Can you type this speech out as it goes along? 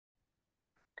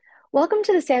Welcome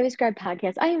to the Savvy Scribe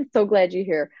podcast. I am so glad you're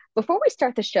here. Before we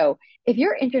start the show, if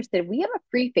you're interested, we have a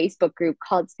free Facebook group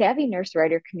called Savvy Nurse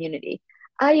Writer Community.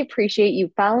 I appreciate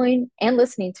you following and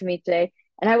listening to me today,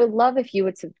 and I would love if you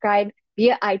would subscribe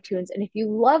via iTunes. And if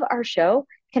you love our show,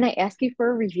 can I ask you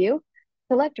for a review?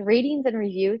 Select ratings and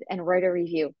reviews and write a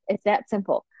review. It's that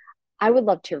simple. I would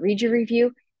love to read your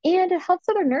review, and it helps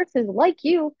other nurses like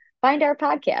you find our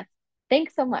podcast.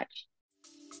 Thanks so much.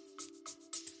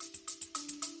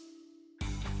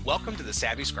 Welcome to The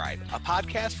Savvy Scribe, a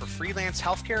podcast for freelance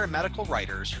healthcare and medical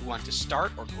writers who want to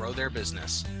start or grow their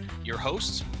business. Your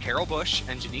hosts, Carol Bush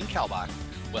and Janine Kalbach,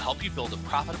 will help you build a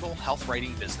profitable health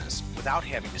writing business without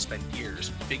having to spend years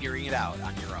figuring it out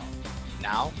on your own.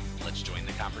 Now, let's join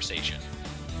the conversation.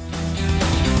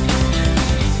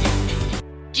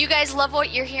 Do you guys love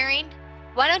what you're hearing?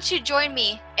 Why don't you join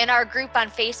me in our group on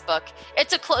Facebook?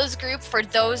 It's a closed group for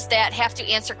those that have to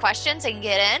answer questions and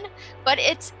get in, but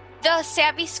it's the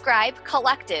Savvy Scribe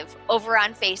Collective over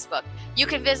on Facebook. You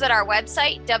can visit our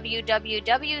website,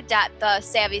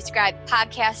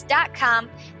 www.thesavvyscribepodcast.com,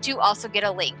 to also get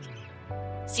a link.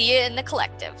 See you in the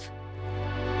collective.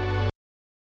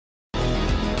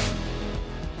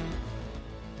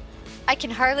 I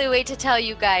can hardly wait to tell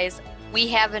you guys we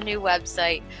have a new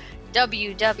website,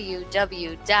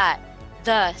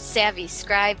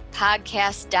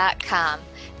 www.thesavvyscribepodcast.com.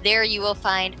 There you will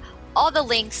find all the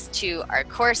links to our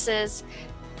courses,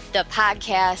 the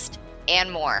podcast,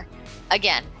 and more.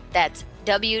 Again, that's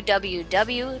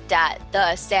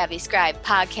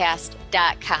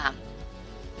www.thesavvyscribepodcast.com.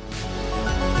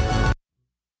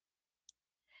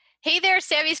 Hey there,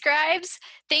 Savvy Scribes.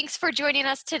 Thanks for joining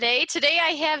us today. Today I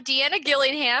have Deanna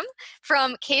Gillingham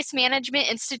from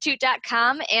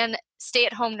CaseManagementInstitute.com and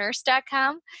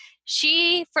StayAtHomeNurse.com.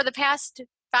 She, for the past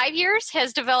 5 years,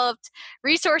 has developed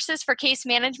resources for case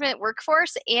management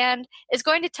workforce and is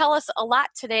going to tell us a lot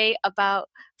today about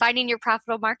finding your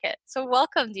profitable market. So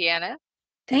welcome, Deanna.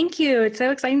 Thank you. It's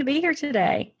so exciting to be here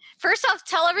today. First off,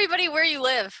 tell everybody where you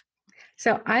live.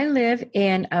 So I live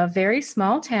in a very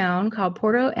small town called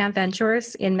Puerto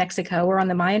Aventuras in Mexico. We're on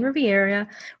the Mayan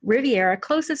Riviera,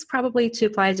 closest probably to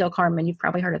Playa del Carmen. You've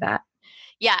probably heard of that.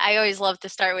 Yeah, I always love to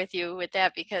start with you with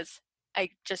that because I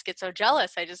just get so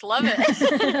jealous. I just love it.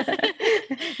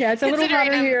 Yeah, it's a little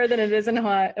hotter here than it is in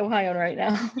Ohio right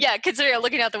now. Yeah, considering I'm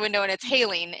looking out the window and it's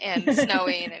hailing and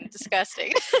snowing and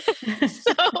disgusting.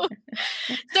 So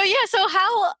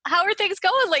how are things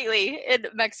going lately in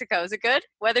Mexico? Is it good?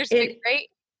 Weather's been great?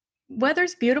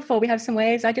 Weather's beautiful. We have some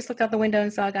waves. I just looked out the window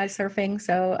and saw guys surfing,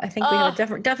 so I think we have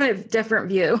a different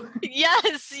view.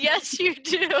 Yes, you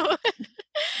do.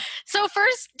 So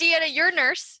first, Deanna, you're a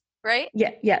nurse, right? Yeah.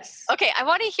 Yes. Okay, I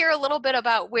want to hear a little bit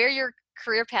about where your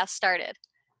career path started.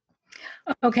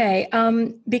 Okay.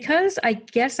 Because I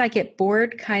guess I get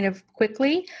bored kind of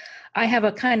quickly, I have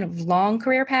a kind of long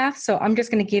career path. So I'm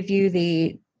just going to give you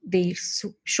the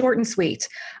short and sweet.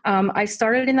 I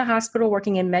started in the hospital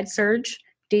working in med-surg,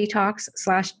 detox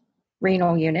 /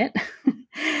 renal unit.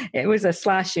 It was a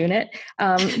 / unit.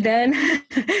 Then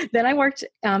I worked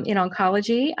in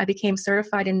oncology. I became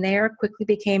certified in there, quickly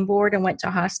became bored and went to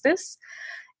hospice.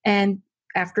 And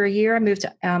after a year, I moved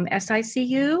to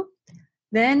SICU,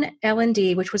 then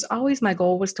L&D, which was always my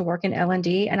goal, was to work in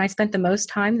L&D. And I spent the most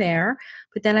time there.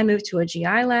 But then I moved to a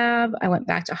GI lab. I went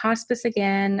back to hospice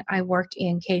again. I worked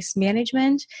in case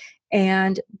management.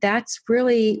 And that's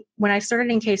really, when I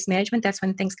started in case management, that's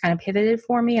when things kind of pivoted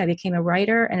for me. I became a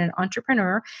writer and an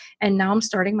entrepreneur, and now I'm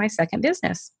starting my second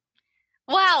business.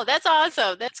 Wow, that's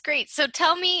awesome. That's great. So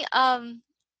tell me,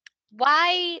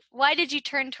 why did you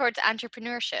turn towards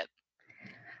entrepreneurship?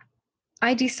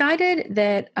 I decided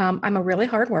that I'm a really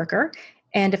hard worker.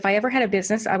 And if I ever had a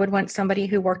business, I would want somebody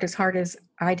who worked as hard as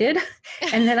I did.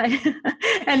 And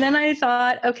then I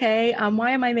thought, okay,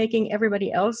 why am I making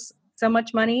everybody else so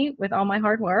much money with all my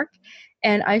hard work?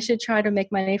 And I should try to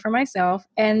make money for myself.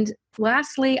 And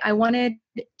lastly, I wanted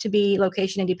to be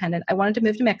location independent. I wanted to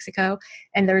move to Mexico,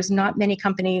 and there's not many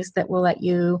companies that will let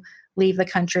you leave the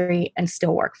country and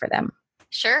still work for them.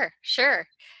 Sure.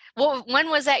 Well,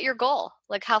 when was that your goal?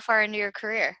 Like how far into your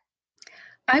career?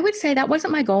 I would say that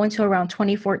wasn't my goal until around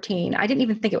 2014. I didn't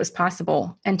even think it was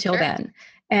possible until then.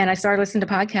 And I started listening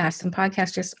to podcasts, and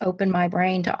podcasts just opened my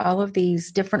brain to all of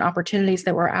these different opportunities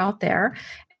that were out there.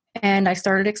 And I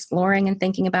started exploring and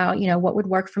thinking about, what would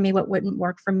work for me, what wouldn't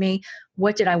work for me,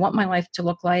 what did I want my life to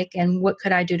look like, and what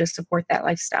could I do to support that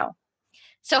lifestyle.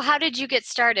 So how did you get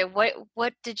started?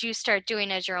 What did you start doing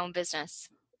as your own business?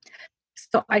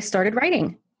 So I started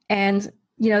writing. And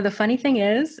the funny thing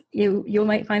is, you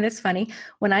might find this funny.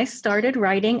 When I started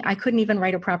writing, I couldn't even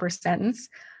write a proper sentence.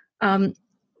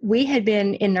 we had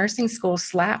been in nursing school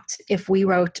slapped if we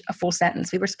wrote a full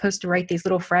sentence. We were supposed to write these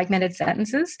little fragmented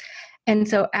sentences. And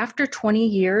so after 20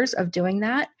 years of doing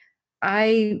that,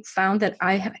 I found that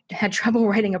I had trouble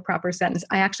writing a proper sentence.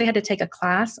 I actually had to take a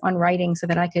class on writing so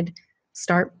that I could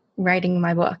start writing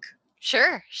my book.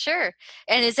 Sure, sure.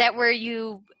 And is that where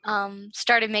you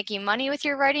started making money with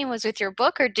your writing, was with your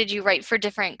book, or did you write for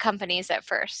different companies at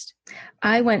first?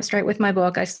 I went straight with my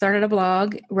book. I started a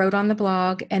blog, wrote on the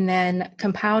blog, and then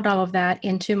compiled all of that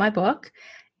into my book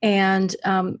and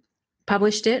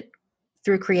published it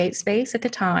through CreateSpace at the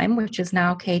time, which is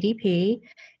now KDP.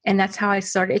 And that's how I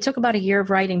started. It took about a year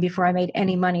of writing before I made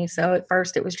any money. So at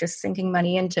first it was just sinking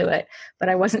money into it, but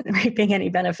I wasn't reaping any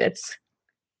benefits.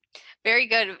 Very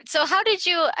good. So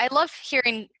I love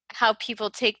hearing how people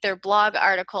take their blog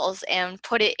articles and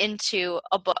put it into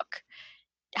a book.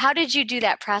 How did you do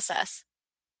that process?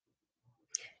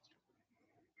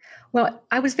 Well,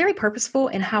 I was very purposeful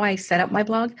in how I set up my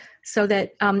blog so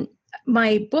that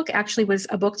my book actually was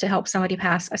a book to help somebody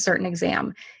pass a certain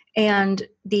exam. And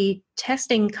the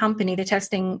testing company, the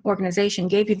testing organization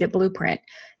gave you the blueprint.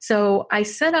 So I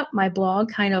set up my blog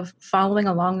kind of following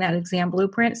along that exam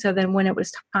blueprint. So then when it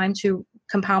was time to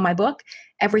compile my book,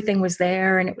 everything was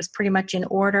there and it was pretty much in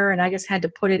order. And I just had to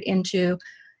put it into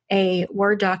a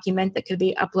Word document that could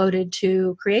be uploaded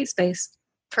to CreateSpace.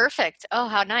 Perfect. Oh,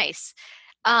 how nice.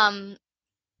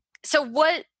 So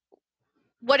what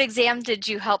exam did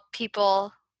you help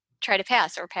people try to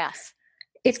pass or pass?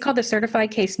 It's called the Certified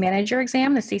Case Manager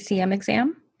exam, the CCM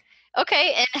exam.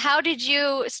 Okay, and how did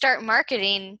you start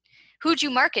marketing? Who'd you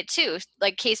market to?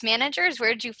 Like case managers? Where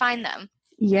did you find them?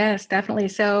 Yes, definitely.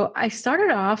 So I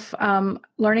started off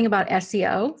learning about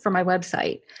SEO for my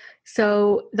website.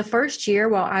 So the first year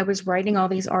while I was writing all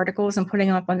these articles and putting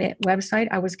them up on the website,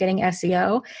 I was getting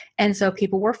SEO. And so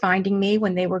people were finding me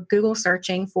when they were Google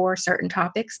searching for certain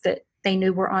topics that they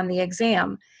knew were on the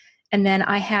exam. And then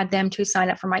I had them to sign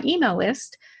up for my email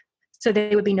list so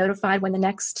they would be notified when the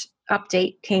next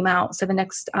update came out. So the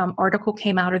next article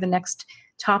came out or the next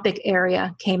topic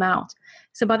area came out.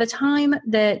 So by the time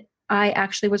that I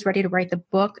actually was ready to write the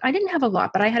book, I didn't have a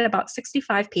lot, but I had about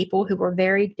 65 people who were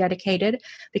very dedicated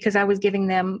because I was giving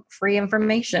them free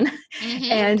information.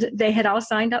 Mm-hmm. And they had all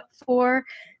signed up for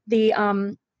the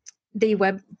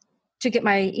web to get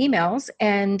my emails.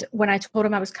 And when I told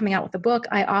them I was coming out with a book,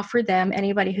 I offered them,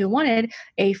 anybody who wanted,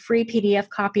 a free PDF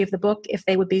copy of the book if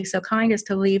they would be so kind as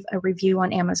to leave a review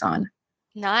on Amazon.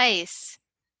 Nice.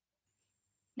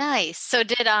 Nice. So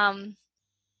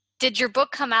did your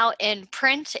book come out in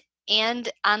print and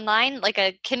online, like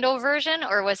a Kindle version,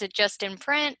 or was it just in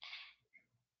print?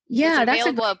 Was Yeah, it that's a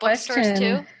available great at bookstores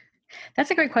question. too?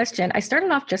 That's a great question. I started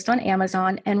off just on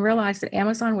Amazon and realized that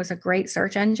Amazon was a great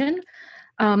search engine.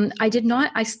 I did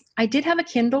not, I did have a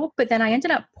Kindle, but then I ended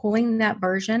up pulling that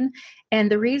version. And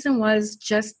the reason was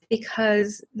just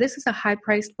because this is a high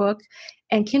priced book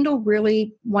and Kindle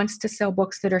really wants to sell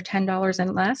books that are $10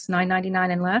 and less,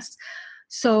 $9.99 and less.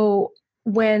 So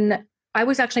when I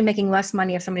was actually making less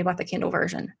money if somebody bought the Kindle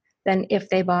version than if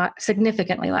they bought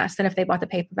significantly less than if they bought the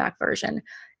paperback version.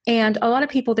 And a lot of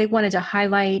people, they wanted to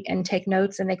highlight and take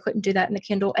notes and they couldn't do that in the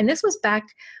Kindle. And this was back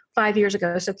 5 years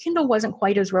ago. So Kindle wasn't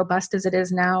quite as robust as it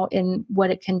is now in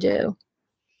what it can do.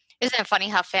 Isn't it funny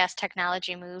how fast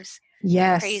technology moves?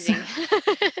 Yes. Crazy.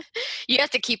 You have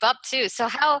to keep up too. So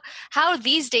how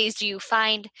these days do you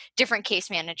find different case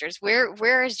managers?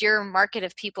 Where is your market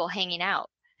of people hanging out?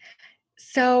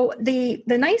 So the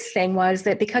nice thing was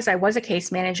that because I was a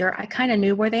case manager, I kind of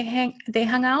knew where they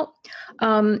hung out,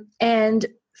 and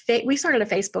we started a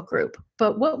Facebook group.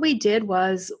 But what we did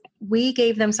was we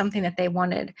gave them something that they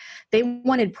wanted. They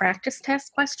wanted practice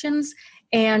test questions,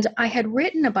 and I had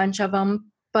written a bunch of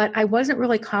them, but I wasn't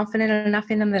really confident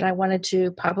enough in them that I wanted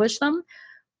to publish them.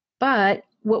 But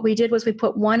what we did was we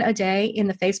put one a day in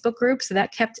the Facebook group. So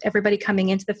that kept everybody coming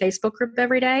into the Facebook group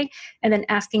every day and then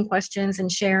asking questions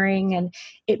and sharing. And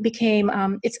it became,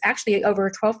 it's actually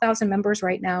over 12,000 members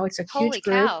right now. It's a Holy huge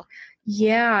group. cow.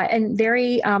 Yeah. And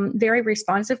very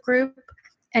responsive group.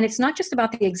 And it's not just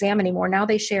about the exam anymore. Now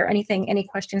they share any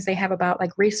questions they have about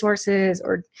like resources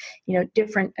or,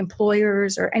 different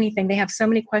employers or anything. They have so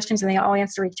many questions and they all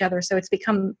answer each other. So it's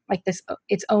become like this,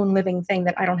 its own living thing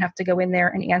that I don't have to go in there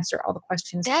and answer all the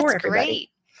questions for That's everybody. great.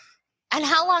 And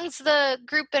how long's the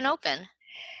group been open?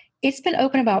 It's been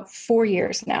open about 4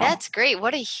 years now. That's great.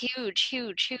 What a huge,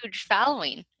 huge, huge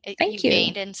following Thank you've you.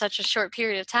 gained in such a short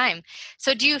period of time.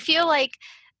 So do you feel like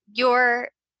your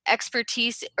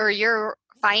expertise or your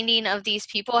finding of these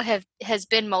people has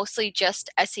been mostly just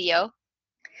SEO?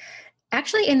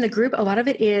 Actually, in the group, a lot of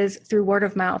it is through word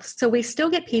of mouth. So we still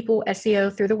get people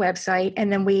SEO through the website,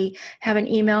 and then we have an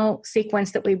email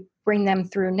sequence that we bring them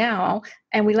through now,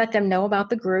 and we let them know about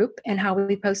the group and how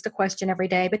we post a question every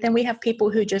day. But then we have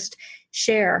people who just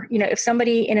share. If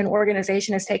somebody in an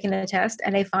organization is taking the test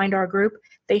and they find our group,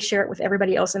 they share it with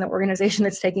everybody else in the organization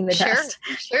that's taking the test.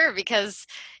 Sure, because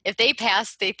if they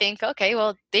pass, they think, okay,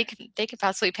 well, they could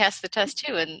possibly pass the test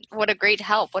too. And what a great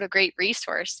help, what a great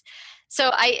resource.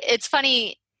 So it's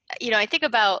funny, I think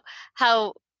about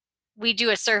how we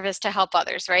do a service to help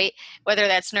others, right? Whether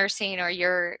that's nursing or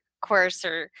your course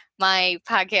or my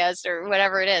podcast or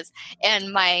whatever it is.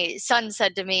 And my son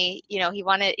said to me, he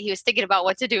was thinking about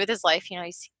what to do with his life.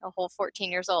 He's a whole 14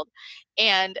 years old.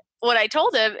 And what I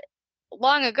told him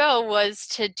long ago was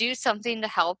to do something to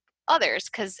help others,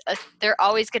 because you're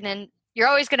always going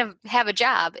to have a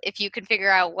job if you can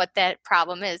figure out what that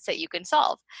problem is that you can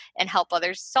solve and help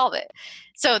others solve it.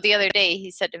 So the other day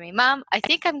he said to me, Mom, I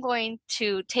think I'm going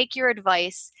to take your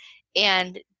advice,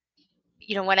 and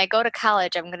when I go to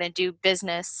college, I'm going to do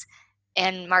business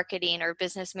and marketing or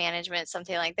business management,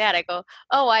 something like that. I go,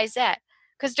 oh, why is that?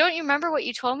 Because don't you remember what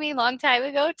you told me a long time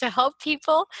ago to help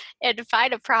people and to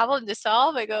find a problem to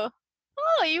solve? I go,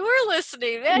 oh, you were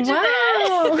listening. Imagine Wow.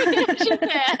 that. Imagine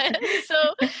that.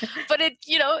 So, but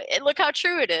look how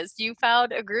true it is. You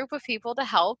found a group of people to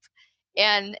help,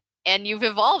 and you've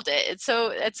evolved it. And so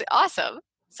it's awesome.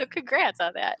 So congrats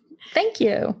on that. Thank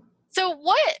you. So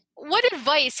what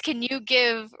advice can you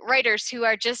give writers who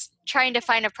are just trying to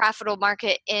find a profitable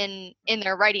market in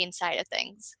their writing side of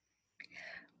things?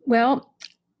 Well,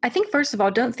 I think, first of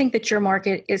all, don't think that your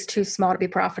market is too small to be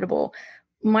profitable.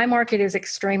 My market is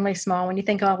extremely small. When you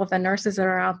think of all of the nurses that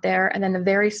are out there, and then the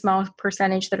very small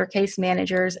percentage that are case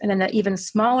managers, and then the even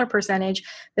smaller percentage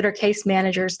that are case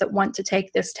managers that want to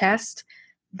take this test,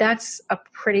 that's a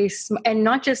pretty, and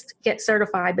not just get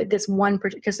certified, but this one,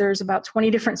 because there's about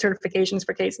 20 different certifications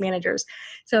for case managers.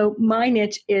 So my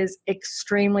niche is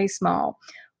extremely small.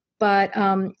 But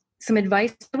some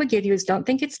advice I would give you is don't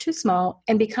think it's too small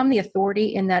and become the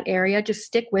authority in that area. Just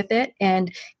stick with it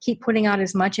and keep putting out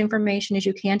as much information as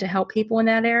you can to help people in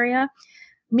that area.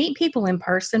 Meet people in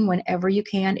person whenever you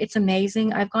can. It's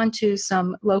amazing. I've gone to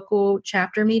some local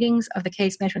chapter meetings of the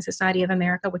Case Management Society of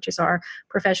America, which is our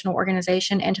professional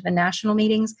organization, and to the national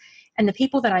meetings. And the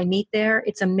people that I meet there,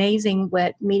 it's amazing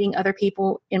what meeting other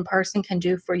people in person can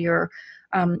do for your,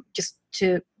 just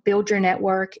to build your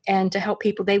network and to help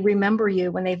people. They remember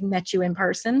you when they've met you in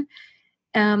person.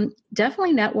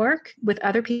 Definitely network with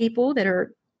other people that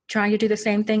are trying to do the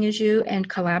same thing as you and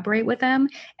collaborate with them.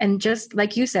 And just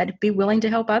like you said, be willing to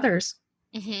help others.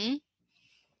 Mm-hmm.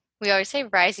 We always say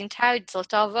rising tides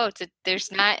lift all boats.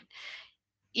 There's not,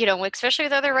 especially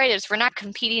with other writers, we're not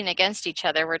competing against each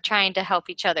other. We're trying to help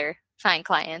each other find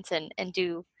clients and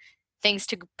do things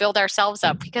to build ourselves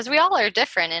up, because we all are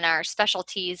different in our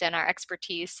specialties and our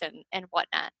expertise and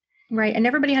whatnot. Right. And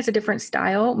everybody has a different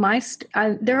style.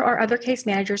 There are other case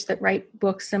managers that write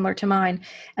books similar to mine,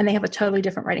 and they have a totally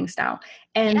different writing style.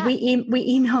 And we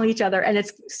email each other, and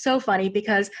it's so funny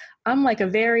because I'm like a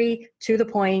very to the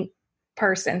point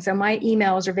person. So my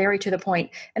emails are very to the point,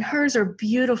 and hers are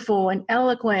beautiful and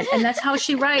eloquent. And that's how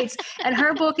she writes. And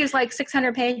her book is like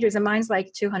 600 pages and mine's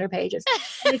like 200 pages.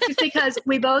 And it's just because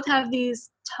we both have these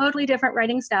totally different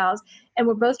writing styles, and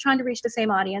we're both trying to reach the same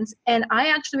audience. And I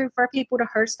actually refer people to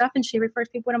her stuff, and she refers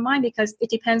people to mine, because it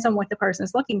depends on what the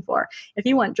person's looking for. If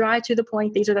you want dry, to the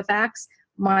point, these are the facts,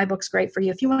 my book's great for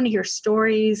you. If you want to hear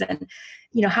stories and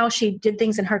how she did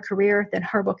things in her career, then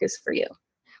her book is for you.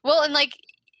 Well, and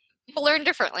people learn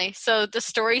differently. So the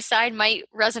story side might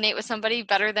resonate with somebody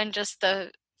better than just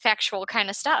the factual kind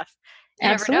of stuff.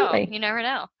 Absolutely. You never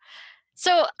know.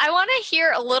 So I want to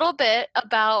hear a little bit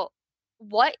about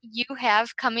what you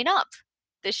have coming up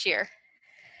this year.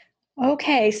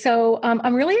 Okay, so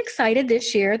I'm really excited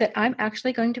this year that I'm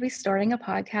actually going to be starting a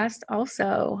podcast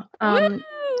also.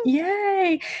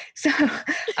 Yay! So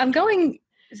I'm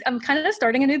kind of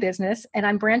starting a new business, and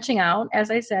I'm branching out. As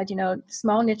I said,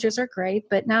 small niches are great,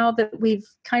 but now that we've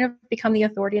kind of become the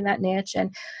authority in that niche,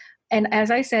 and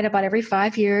as I said, about every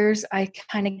 5 years, I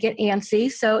kind of get antsy.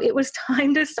 So it was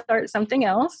time to start something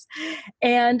else.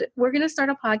 And we're going to start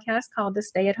a podcast called The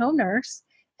Stay-at-Home Nurse.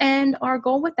 And our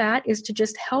goal with that is to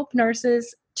just help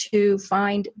nurses to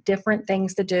find different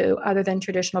things to do other than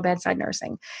traditional bedside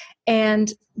nursing.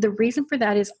 And the reason for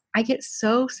that is I get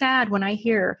so sad when I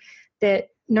hear that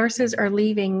nurses are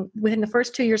leaving within the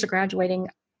first 2 years of graduating.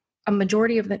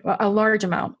 A large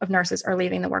amount of nurses are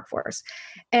leaving the workforce.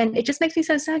 And it just makes me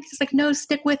so sad. It's like, no,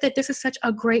 stick with it. This is such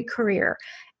a great career.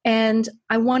 And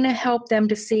I want to help them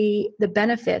to see the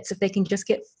benefits if they can just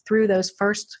get through those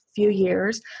first few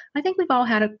years. I think we've all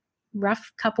had a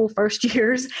rough couple first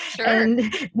years. Sure.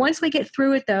 And once we get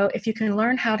through it, though, if you can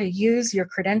learn how to use your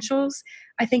credentials,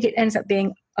 I think it ends up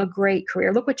being a great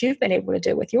career. Look what you've been able to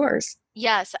do with yours.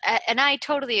 Yes, and I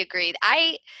totally agree.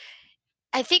 I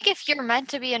think if you're meant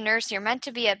to be a nurse, you're meant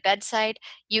to be at bedside,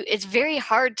 it's very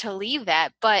hard to leave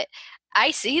that. But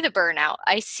I see the burnout.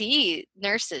 I see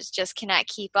nurses just cannot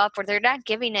keep up, or they're not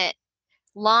giving it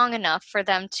long enough for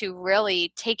them to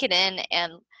really take it in.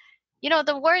 And,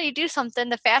 the more you do something,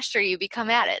 the faster you become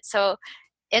at it. So,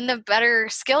 and the better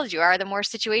skilled you are, the more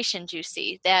situations you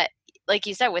see that, like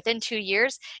you said, within 2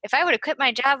 years, if I would have quit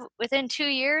my job within 2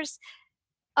 years,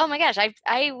 oh my gosh,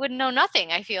 I would know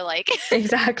nothing, I feel like.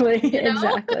 Exactly.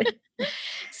 Exactly.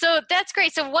 So that's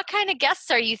great. So what kind of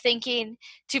guests are you thinking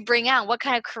to bring on? What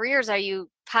kind of careers are you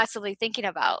possibly thinking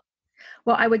about?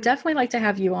 Well, I would definitely like to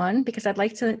have you on because I'd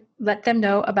like to let them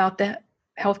know about the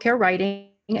healthcare writing,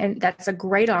 and that's a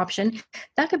great option.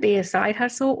 That could be a side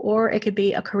hustle, or it could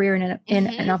be a career in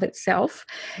and of itself.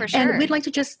 For sure. And we'd like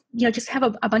to just have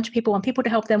a bunch of people to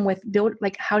help them with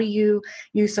how do you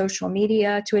use social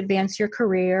media to advance your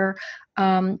career.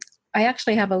 I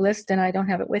actually have a list and I don't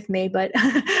have it with me, but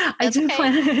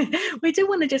we do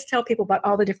want to just tell people about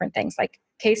all the different things like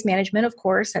case management, of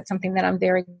course. That's something that I'm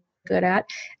very good at.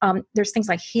 There's things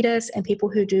like HEDIS and people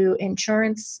who do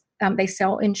insurance. They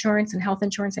sell insurance and health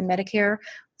insurance and Medicare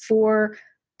for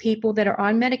people that are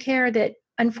on Medicare that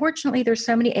unfortunately there's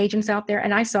so many agents out there.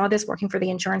 And I saw this working for the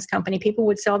insurance company. People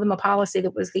would sell them a policy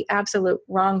that was the absolute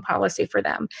wrong policy for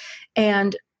them.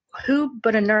 And who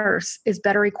but a nurse is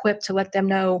better equipped to let them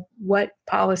know what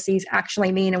policies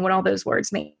actually mean and what all those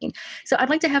words mean. So I'd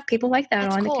like to have people like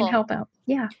that on that can help out.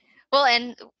 Yeah. Well,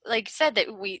 and like you said, that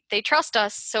they trust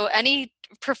us. So any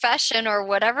profession or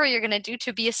whatever you're going to do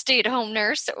to be a stay-at-home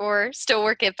nurse or still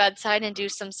work at bedside and do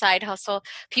some side hustle,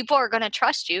 people are going to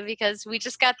trust you because we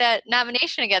just got that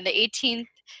nomination again, the 18th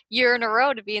year in a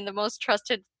row to be in the most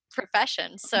trusted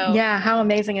profession. So yeah, how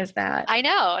amazing is that? I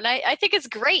know. And I think it's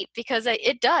great because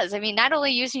it does. I mean, not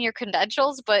only using your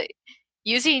credentials, but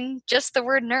using just the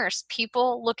word nurse,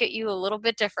 people look at you a little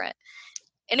bit different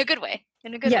in a good way.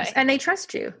 Yes, and they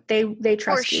trust you. They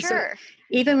trust For you. sure. So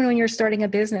even when you're starting a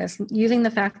business, using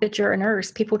the fact that you're a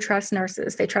nurse, people trust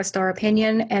nurses. They trust our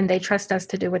opinion and they trust us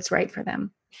to do what's right for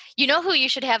them. You know who you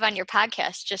should have on your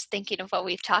podcast, just thinking of what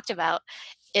we've talked about,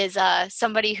 is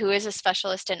somebody who is a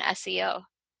specialist in SEO.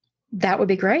 That would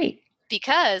be great.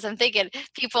 Because I'm thinking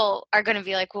people are going to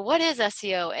be like, well, what is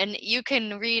SEO? And you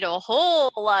can read a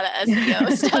whole lot of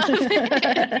SEO stuff.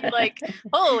 And be like,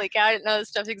 holy cow, I didn't know this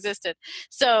stuff existed.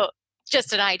 So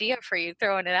just an idea for you,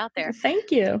 throwing it out there.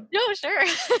 Thank you. No, sure.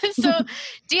 So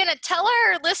Deanna, tell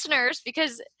our listeners,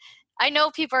 because I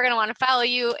know people are going to want to follow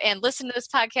you and listen to this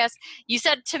podcast. You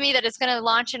said to me that it's going to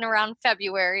launch in around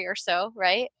February or so,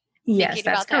 right? Yes,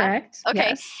 that's correct. Okay.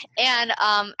 Yes. And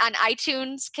on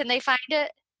iTunes, can they find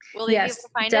it? Will they be able to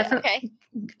find it? Okay.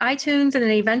 iTunes, and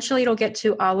then eventually it'll get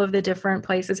to all of the different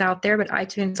places out there, but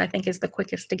iTunes, I think, is the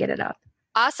quickest to get it up.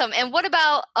 Awesome. And what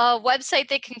about a website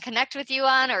they can connect with you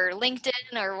on, or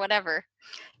LinkedIn or whatever?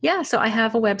 Yeah, so I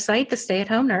have a website, The Stay at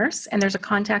Home Nurse, and there's a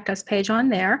contact us page on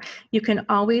there. You can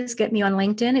always get me on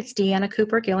LinkedIn. It's Deanna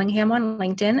Cooper Gillingham on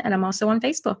LinkedIn, and I'm also on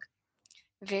Facebook.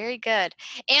 Very good.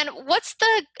 And what's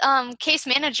the case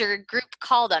manager group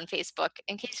called on Facebook,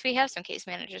 in case we have some case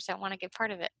managers that want to get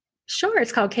part of it? Sure,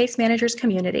 it's called Case Managers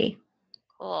Community.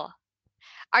 Cool.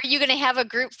 Are you going to have a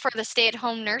group for the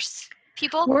stay-at-home nurse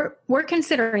people? We're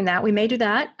considering that. We may do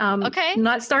that. Okay.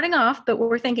 Not starting off, but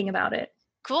we're thinking about it.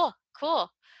 Cool. Well,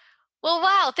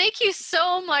 wow. Thank you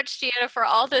so much, Deanna, for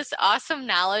all this awesome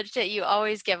knowledge that you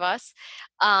always give us.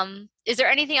 Is there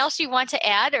anything else you want to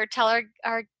add or tell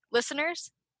our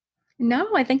listeners?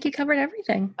 No, I think you covered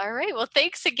everything. All right. Well,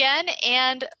 thanks again,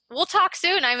 and we'll talk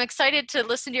soon. I'm excited to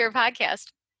listen to your podcast.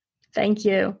 Thank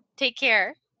you. Take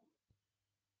care.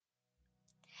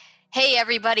 Hey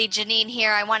everybody, Janine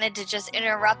here. I wanted to just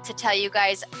interrupt to tell you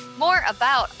guys more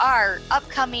about our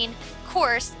upcoming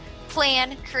course,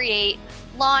 Plan, Create,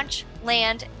 Launch,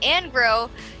 Land, and Grow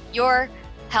Your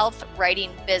Health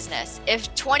Writing Business.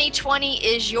 If 2020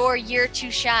 is your year to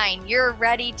shine, you're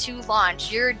ready to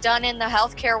launch, you're done in the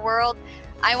healthcare world,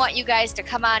 I want you guys to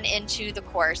come on into the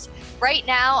course. Right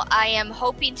now, I am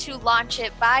hoping to launch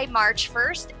it by March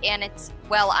 1st, and it's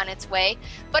well on its way.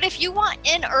 But if you want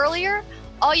in earlier,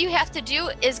 all you have to do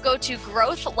is go to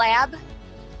Growth Lab,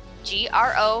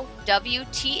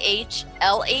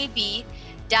 GrowthLab.com,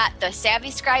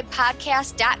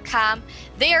 www.thesavvyscribepodcast.com.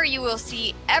 There you will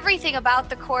see everything about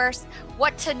the course,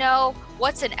 what to know,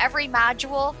 what's in every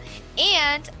module,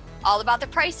 and all about the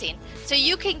pricing. So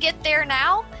you can get there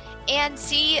now and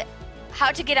see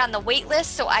how to get on the wait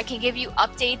list so I can give you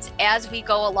updates as we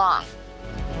go along.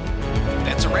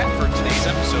 That's a wrap for today's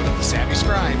episode of The Savvy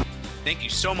Scribe. Thank you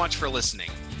so much for listening.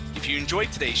 If you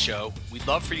enjoyed today's show, we'd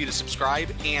love for you to subscribe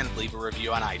and leave a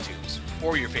review on iTunes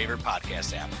or your favorite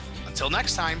podcast app. Until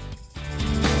next time.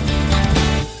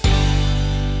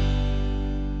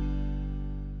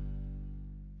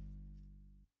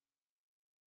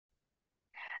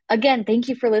 Again, thank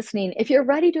you for listening. If you're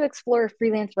ready to explore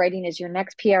freelance writing as your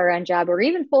next PRN job or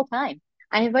even full time,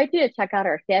 I invite you to check out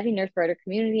our Savvy Nurse Writer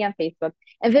community on Facebook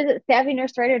and visit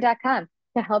savvynursewriter.com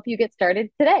to help you get started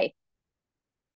today.